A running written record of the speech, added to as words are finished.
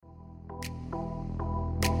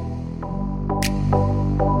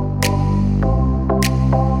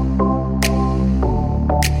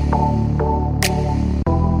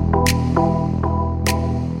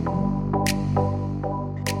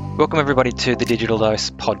Welcome everybody to the Digital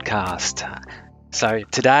Dose podcast. So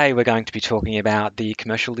today we're going to be talking about the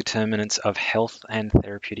commercial determinants of health and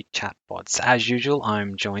therapeutic chatbots. As usual,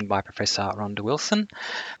 I'm joined by Professor Rhonda Wilson.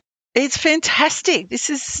 It's fantastic. This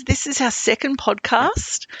is our second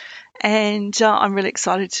podcast, and I'm really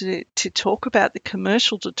excited to talk about the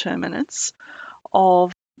commercial determinants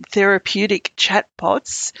of therapeutic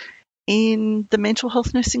chatbots in the mental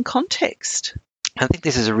health nursing context. I think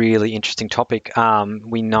this is a really interesting topic.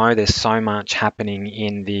 We know there's so much happening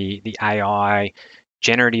in the AI,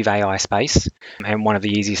 generative AI space, and one of the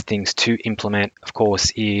easiest things to implement, of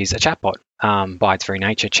course, is a chatbot. By its very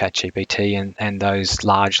nature, ChatGPT and those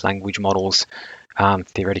large language models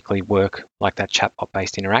theoretically work like that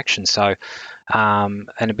chatbot-based interaction. So an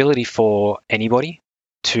ability for anybody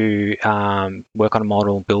to work on a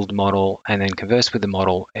model, build a model, and then converse with the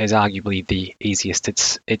model is arguably the easiest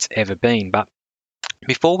it's ever been. But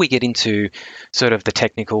before we get into sort of the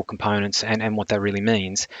technical components and what that really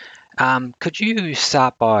means, could you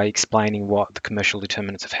start by explaining what the commercial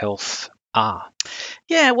determinants of health are?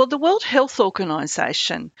 Yeah, well, the World Health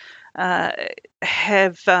Organization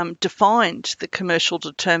have defined the commercial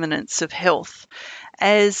determinants of health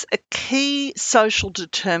as a key social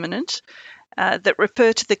determinant that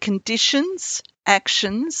refer to the conditions,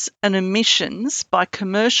 actions, and omissions by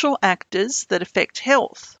commercial actors that affect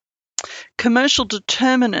health. Commercial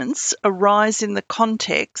determinants arise in the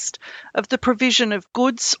context of the provision of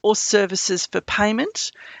goods or services for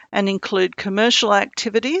payment and include commercial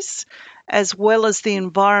activities as well as the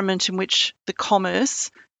environment in which the commerce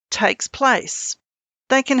takes place.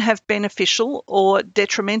 They can have beneficial or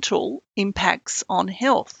detrimental impacts on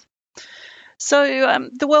health. So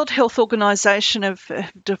the World Health Organization have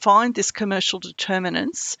defined this commercial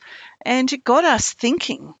determinants, and it got us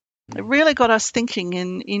thinking. It really got us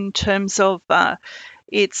thinking in terms of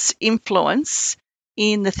its influence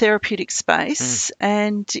in the therapeutic space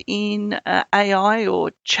and in AI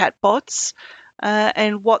or chatbots,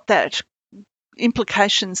 and what that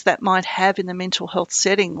implications that might have in the mental health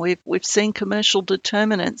setting. We've seen commercial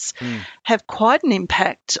determinants have quite an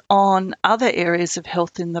impact on other areas of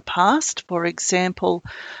health in the past. For example,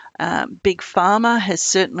 Big Pharma has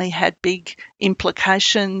certainly had big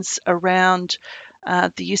implications around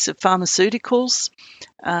the use of pharmaceuticals.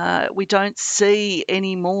 We don't see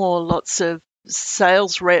anymore lots of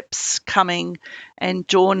sales reps coming and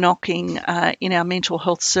door knocking in our mental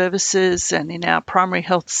health services and in our primary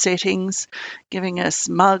health settings, giving us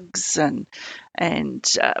mugs and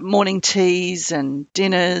morning teas and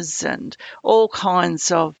dinners and all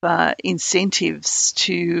kinds of incentives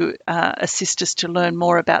to assist us to learn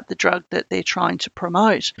more about the drug that they're trying to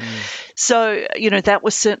promote. So, that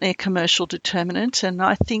was certainly a commercial determinant, and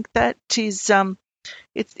I think that is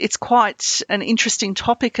it's quite an interesting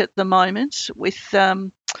topic at the moment with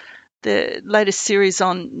the latest series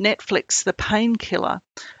on Netflix, The Painkiller,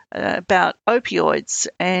 about opioids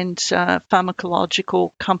and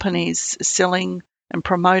pharmacological companies selling and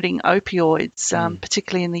promoting opioids,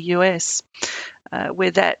 particularly in the US,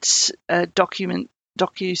 where that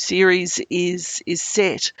docu-series is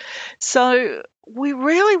set. So we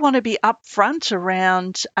really want to be upfront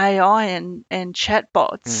around AI and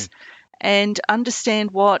chatbots and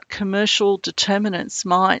understand what commercial determinants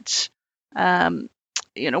might,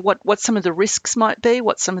 what some of the risks might be,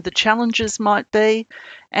 what some of the challenges might be,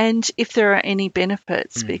 and if there are any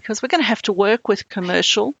benefits, because we're going to have to work with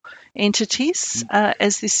commercial entities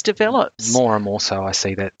as this develops. More and more so, I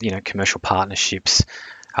see that, commercial partnerships,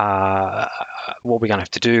 what we're going to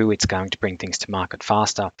have to do, it's going to bring things to market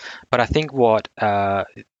faster. But I think what the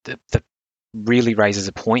really raises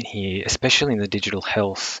a point here, especially in the digital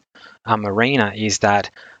health arena, is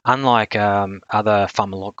that unlike other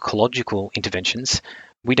pharmacological interventions,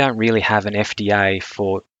 we don't really have an FDA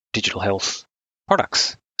for digital health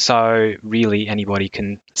products. So really anybody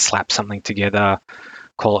can slap something together,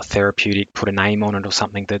 call it therapeutic, put a name on it or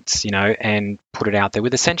something that's, and put it out there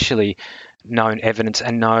with essentially known evidence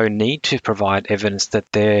and no need to provide evidence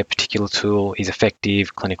that their particular tool is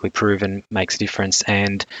effective, clinically proven, makes a difference,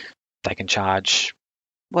 and they can charge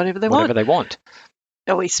whatever they want.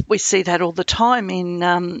 We see that all the time in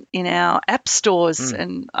our app stores,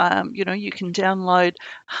 and you can download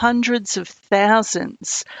hundreds of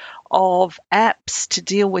thousands of apps to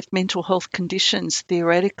deal with mental health conditions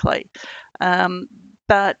theoretically,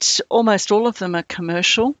 but almost all of them are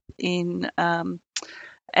commercial and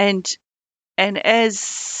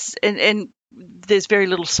there's very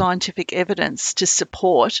little scientific evidence to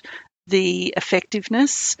support the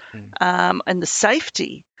effectiveness and the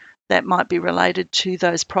safety that might be related to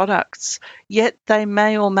those products, yet they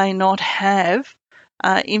may or may not have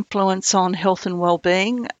influence on health and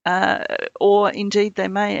well-being, or indeed they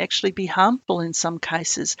may actually be harmful in some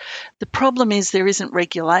cases. The problem is there isn't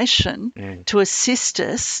regulation to assist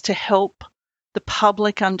us to help the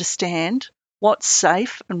public understand what's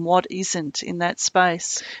safe and what isn't in that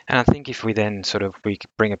space. And I think if we then we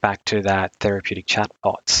bring it back to that therapeutic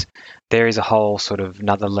chatbots, there is a whole sort of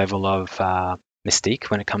another level of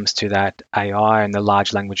mystique when it comes to that AI and the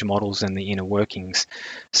large language models and the inner workings.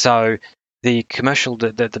 So the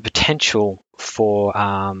potential for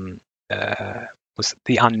was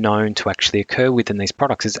the unknown to actually occur within these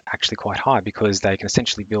products is actually quite high, because they can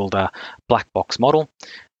essentially build a black box model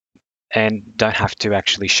and don't have to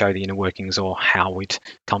actually show the inner workings or how it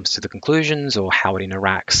comes to the conclusions or how it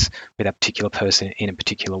interacts with a particular person in a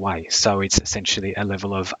particular way. So it's essentially a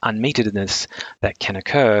level of unmeteredness that can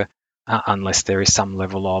occur unless there is some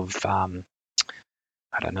level of,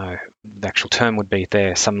 I don't know, the actual term would be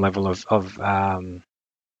there, some level of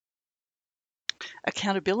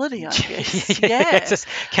accountability, I guess. Just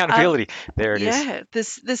accountability. There it is. Yeah,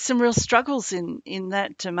 there's some real struggles in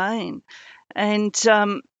that domain. And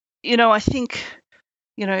I think,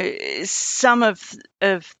 some of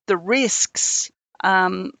the risks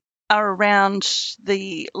are around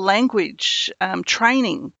the language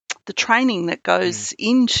training, the training that goes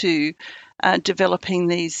into developing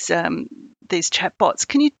these chatbots.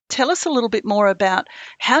 Can you tell us a little bit more about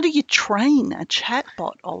how do you train a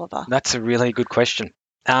chatbot, Oliver? That's a really good question.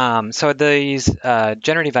 So these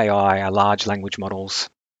generative AI are large language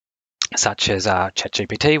models, such as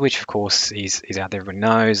ChatGPT, which of course is out there, everyone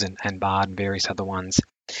knows, and Bard and various other ones.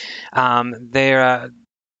 They're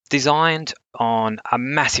designed on a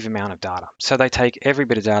massive amount of data. So they take every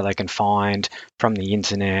bit of data they can find from the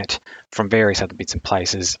internet, from various other bits and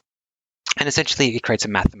places, and essentially it creates a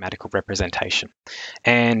mathematical representation.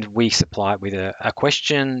 And we supply it with a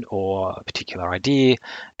question or a particular idea,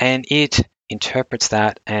 and it interprets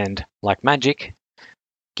that and, like magic,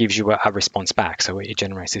 gives you a response back. So it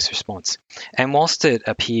generates this response. And whilst it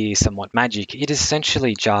appears somewhat magic, it is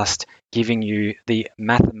essentially just giving you the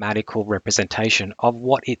mathematical representation of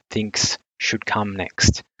what it thinks should come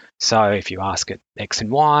next. So if you ask it X and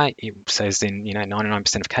Y, it says in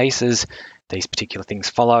 99% of cases, these particular things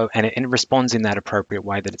follow, and it responds in that appropriate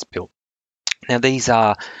way that it's built. Now, these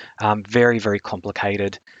are very, very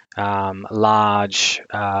complicated, large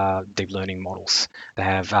deep learning models. They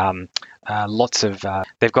have lots of,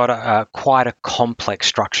 they've got quite a complex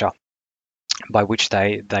structure by which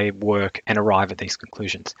they work and arrive at these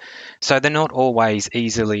conclusions. So they're not always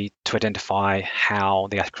easily to identify how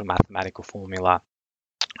the actual mathematical formula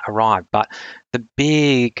arrived. But the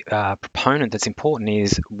big proponent that's important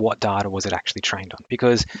is what data was it actually trained on?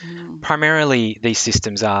 Because primarily these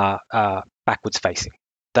systems are backwards facing.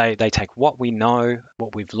 They take what we know,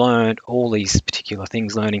 what we've learned, all these particular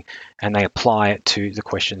things learning, and they apply it to the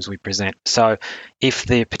questions we present. So if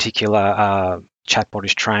the particular chatbot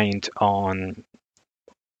is trained on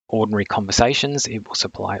ordinary conversations, it will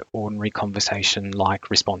supply ordinary conversation-like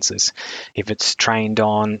responses. If it's trained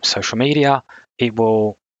on social media, it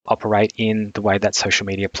will operate in the way that social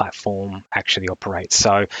media platform actually operates.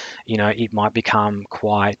 So, it might become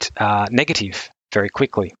quite negative very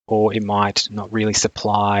quickly, or it might not really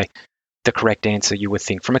supply the correct answer you would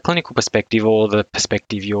think from a clinical perspective or the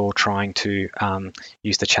perspective you're trying to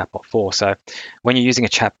use the chatbot for. So when you're using a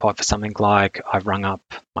chatbot for something like, I've rung up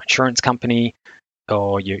my insurance company,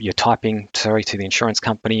 or you're typing, to the insurance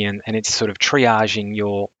company, and it's sort of triaging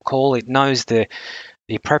your call, it knows the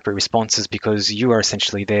appropriate responses because you are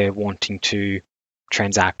essentially there wanting to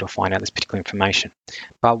transact or find out this particular information.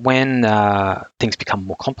 But when things become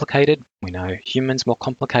more complicated, we know humans more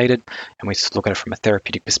complicated, and we look at it from a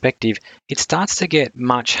therapeutic perspective, it starts to get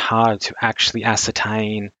much harder to actually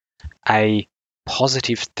ascertain a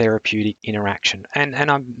positive therapeutic interaction. And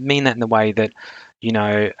I mean that in the way that, you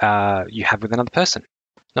have with another person.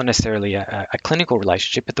 Not necessarily a clinical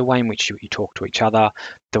relationship, but the way in which you talk to each other,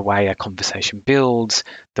 the way a conversation builds,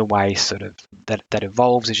 the way sort of that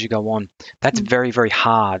evolves as you go on. That's very, very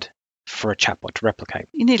hard for a chatbot to replicate.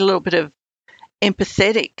 You need a little bit of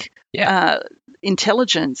empathetic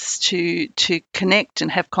intelligence to connect and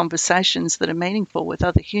have conversations that are meaningful with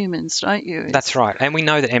other humans, don't you? That's right. And we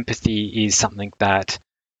know that empathy is something that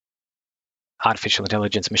artificial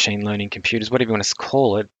intelligence, machine learning, computers, whatever you want to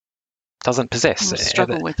call it, doesn't possess.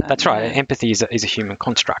 Struggle with that. That's right. Yeah. Empathy is a human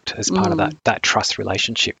construct as part of that trust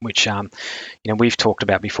relationship, which we've talked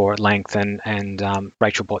about before at length, and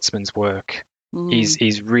Rachel Botsman's work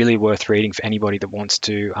is really worth reading for anybody that wants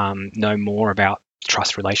to know more about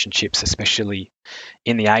trust relationships, especially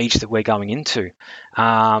in the age that we're going into.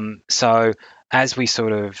 So as we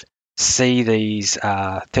sort of see these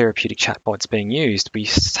therapeutic chatbots being used, we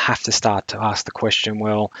have to start to ask the question,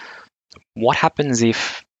 well, what happens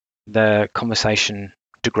if the conversation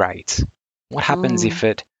degrades? What happens if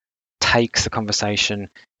it takes the conversation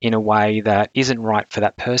in a way that isn't right for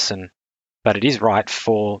that person, but it is right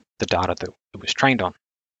for the data that it was trained on?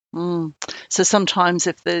 So sometimes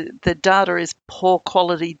if the data is poor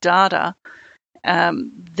quality data,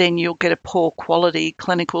 then you'll get a poor quality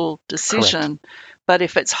clinical decision. Correct. But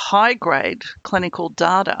if it's high grade clinical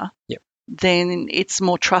data, Yep. then it's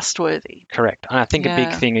more trustworthy. Correct. And I think a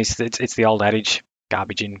big Yeah. thing is that it's the old adage,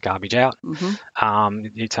 garbage in, garbage out.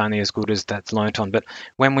 It's only as good as that's learnt on. But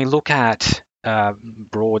when we look at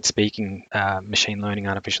broad speaking machine learning,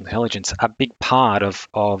 artificial intelligence, a big part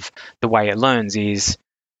of the way it learns is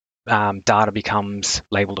data becomes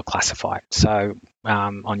labeled or classified. So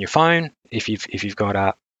on your phone, if you've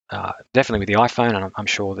got definitely with the iPhone, and I'm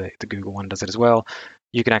sure the Google one does it as well,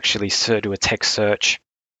 you can actually do a text search,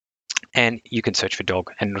 and you can search for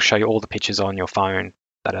dog, and it'll show you all the pictures on your phone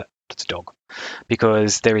that it's a dog,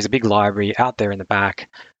 because there is a big library out there in the back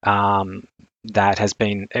that has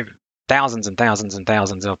been thousands and thousands and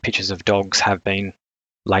thousands of pictures of dogs have been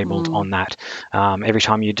labeled on that. Every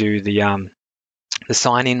time you do the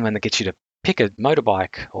sign in, when it gets you to pick a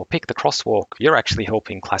motorbike or pick the crosswalk, you're actually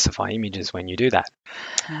helping classify images when you do that.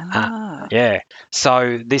 Yeah.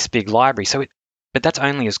 So this big library. But that's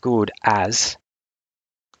only as good as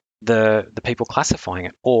the people classifying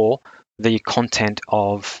it, or the content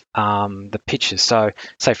of the pictures. So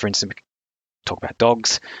say, for instance, talk about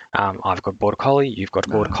dogs. I've got a border collie. You've got a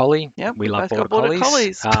border collie. Yep, we love both border got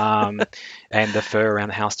collies. And the fur around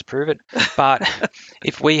the house to prove it. But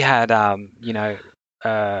if we had,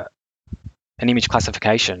 an image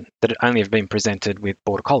classification that had only ever been presented with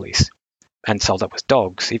border collies and sold up with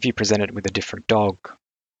dogs, if you present it with a different dog,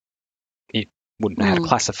 it wouldn't know how to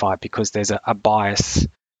classify it, because there's a bias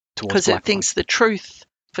towards because it thinks the truth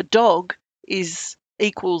for dog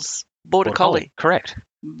equals border collie. Correct.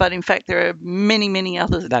 But in fact, there are many, many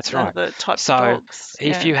other, That's right. other types of dogs.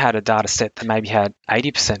 If you had a data set that maybe had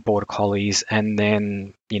 80% border collies and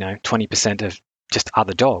then 20% of just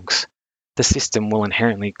other dogs, the system will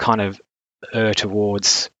inherently kind of err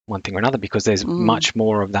towards one thing or another, because there's much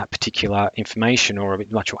more of that particular information, or a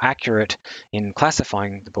bit much more accurate in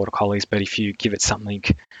classifying the border collies. But if you give it something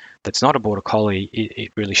that's not a border collie,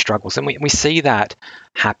 it really struggles. And we see that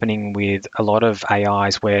happening with a lot of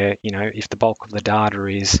AIs, where if the bulk of the data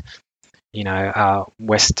is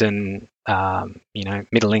Western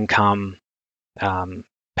middle income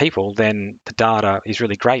people, then the data is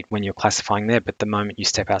really great when you're classifying there. But the moment you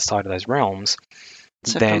step outside of those realms,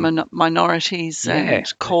 so for minorities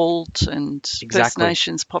and CALD and First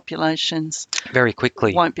Nations populations, very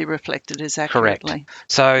quickly won't be reflected as accurately. Correct.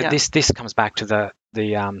 So this comes back to the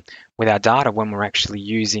with our data, when we're actually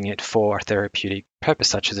using it for a therapeutic purpose,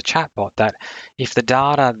 such as a chatbot, that if the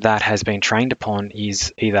data that has been trained upon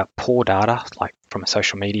is either poor data, like from a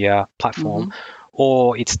social media platform,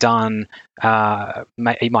 or it's done,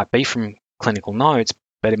 it might be from clinical notes,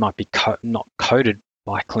 but it might be not coded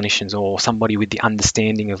by clinicians or somebody with the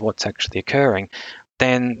understanding of what's actually occurring,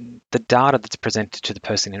 then the data that's presented to the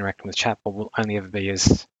person interacting with chatbot will only ever be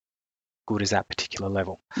as good as that particular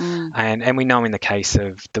level. And we know in the case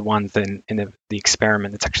of the ones in the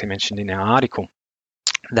experiment that's actually mentioned in our article,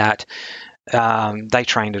 that they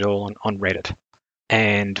trained it all on Reddit.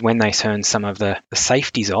 And when they turned some of the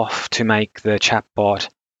safeties off to make the chatbot a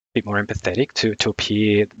bit more empathetic, to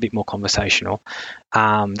appear a bit more conversational,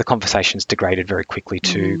 the conversations degraded very quickly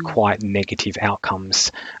to quite negative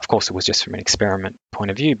outcomes. Of course, it was just from an experiment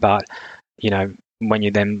point of view, but when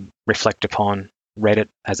you then reflect upon Reddit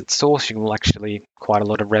as its source, you will actually, quite a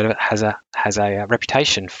lot of Reddit has a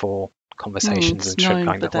reputation for conversations and shit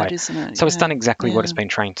going that way. So it's done exactly what it's been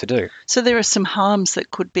trained to do. So there are some harms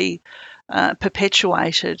that could be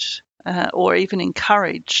perpetuated or even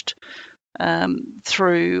encouraged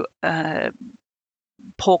through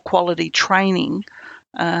poor quality training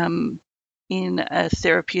in a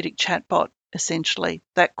therapeutic chatbot, essentially.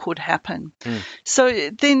 That could happen. So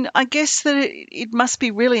then I guess that it must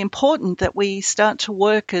be really important that we start to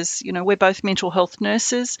work as, we're both mental health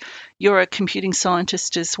nurses. You're a computing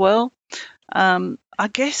scientist as well. I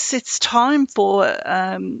guess it's time for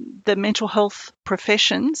the mental health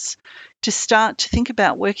professions to start to think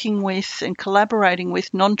about working with and collaborating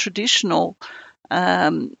with non-traditional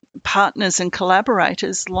partners and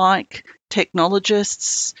collaborators like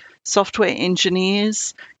technologists, software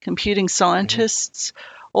engineers, computing scientists.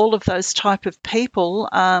 All of those type of people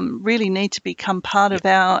really need to become part of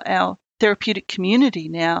our therapeutic community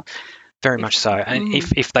now. Very much so. And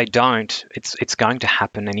if they don't, it's going to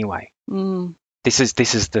happen anyway. This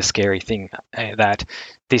is the scary thing, that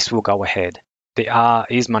this will go ahead. There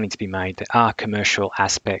is money to be made. There are commercial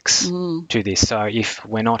aspects to this. So if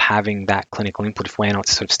we're not having that clinical input, if we're not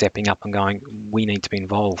sort of stepping up and going, we need to be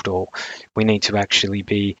involved, or we need to actually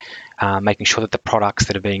be making sure that the products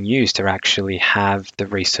that are being used are actually have the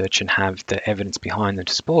research and have the evidence behind them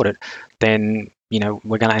to support it, then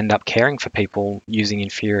we're going to end up caring for people using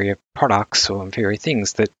inferior products or inferior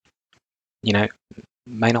things that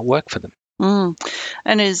may not work for them.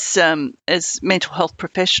 And as mental health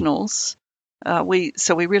professionals, we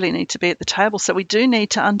really need to be at the table. So we do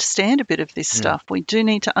need to understand a bit of this stuff. We do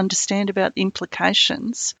need to understand about the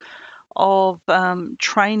implications of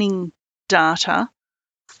training data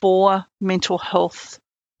for mental health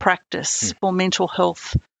practice, for the mental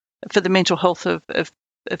health of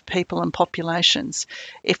people and populations.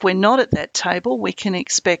 If we're not at that table, we can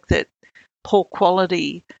expect that poor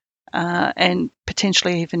quality and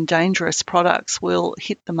potentially even dangerous products will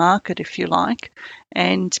hit the market, if you like,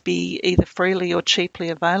 and be either freely or cheaply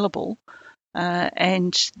available,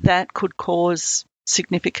 and that could cause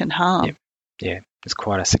significant harm. Yeah, there's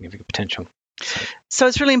quite a significant potential. So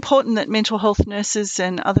it's really important that mental health nurses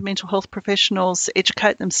and other mental health professionals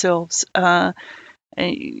educate themselves, attend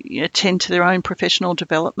to their own professional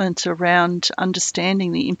development around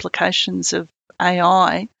understanding the implications of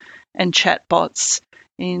AI and chatbots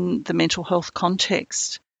in the mental health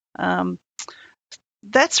context.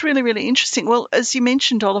 That's really, really interesting. Well, as you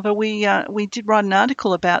mentioned, Oliver, we did write an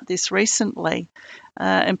article about this recently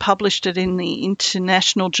and published it in the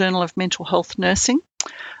International Journal of Mental Health Nursing.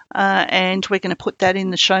 And we're going to put that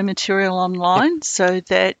in the show material online so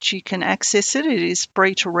that you can access it. It is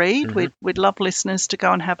free to read. We'd love listeners to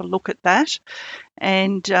go and have a look at that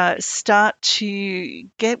and start to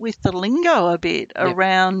get with the lingo a bit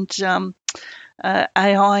around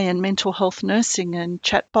AI and mental health nursing and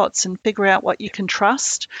chatbots, and figure out what you can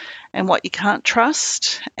trust and what you can't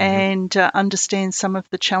trust, and understand some of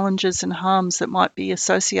the challenges and harms that might be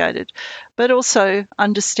associated, but also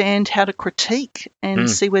understand how to critique and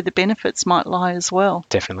see where the benefits might lie as well.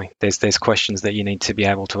 Definitely. There's questions that you need to be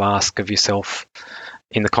able to ask of yourself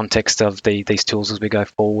in the context of these tools as we go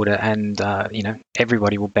forward, and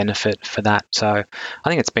everybody will benefit for that. So I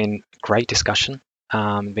think it's been a great discussion.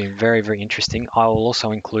 Been very, very interesting. I will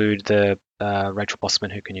also include the Rachel Bossman,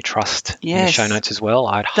 Who Can You Trust, in the show notes as well.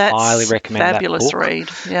 I'd highly recommend that book. Fabulous read.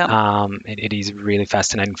 Yeah. It is really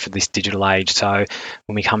fascinating for this digital age. So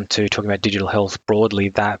when we come to talking about digital health broadly,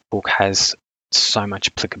 that book has so much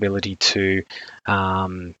applicability to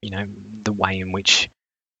the way in which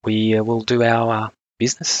we will do our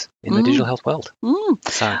business in the digital health world.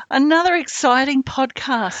 So another exciting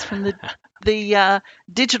podcast from the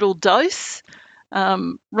Digital Dose.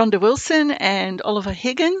 Rhonda Wilson and Oliver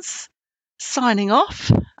Higgins signing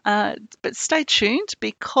off. But stay tuned,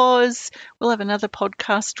 because we'll have another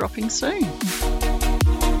podcast dropping soon.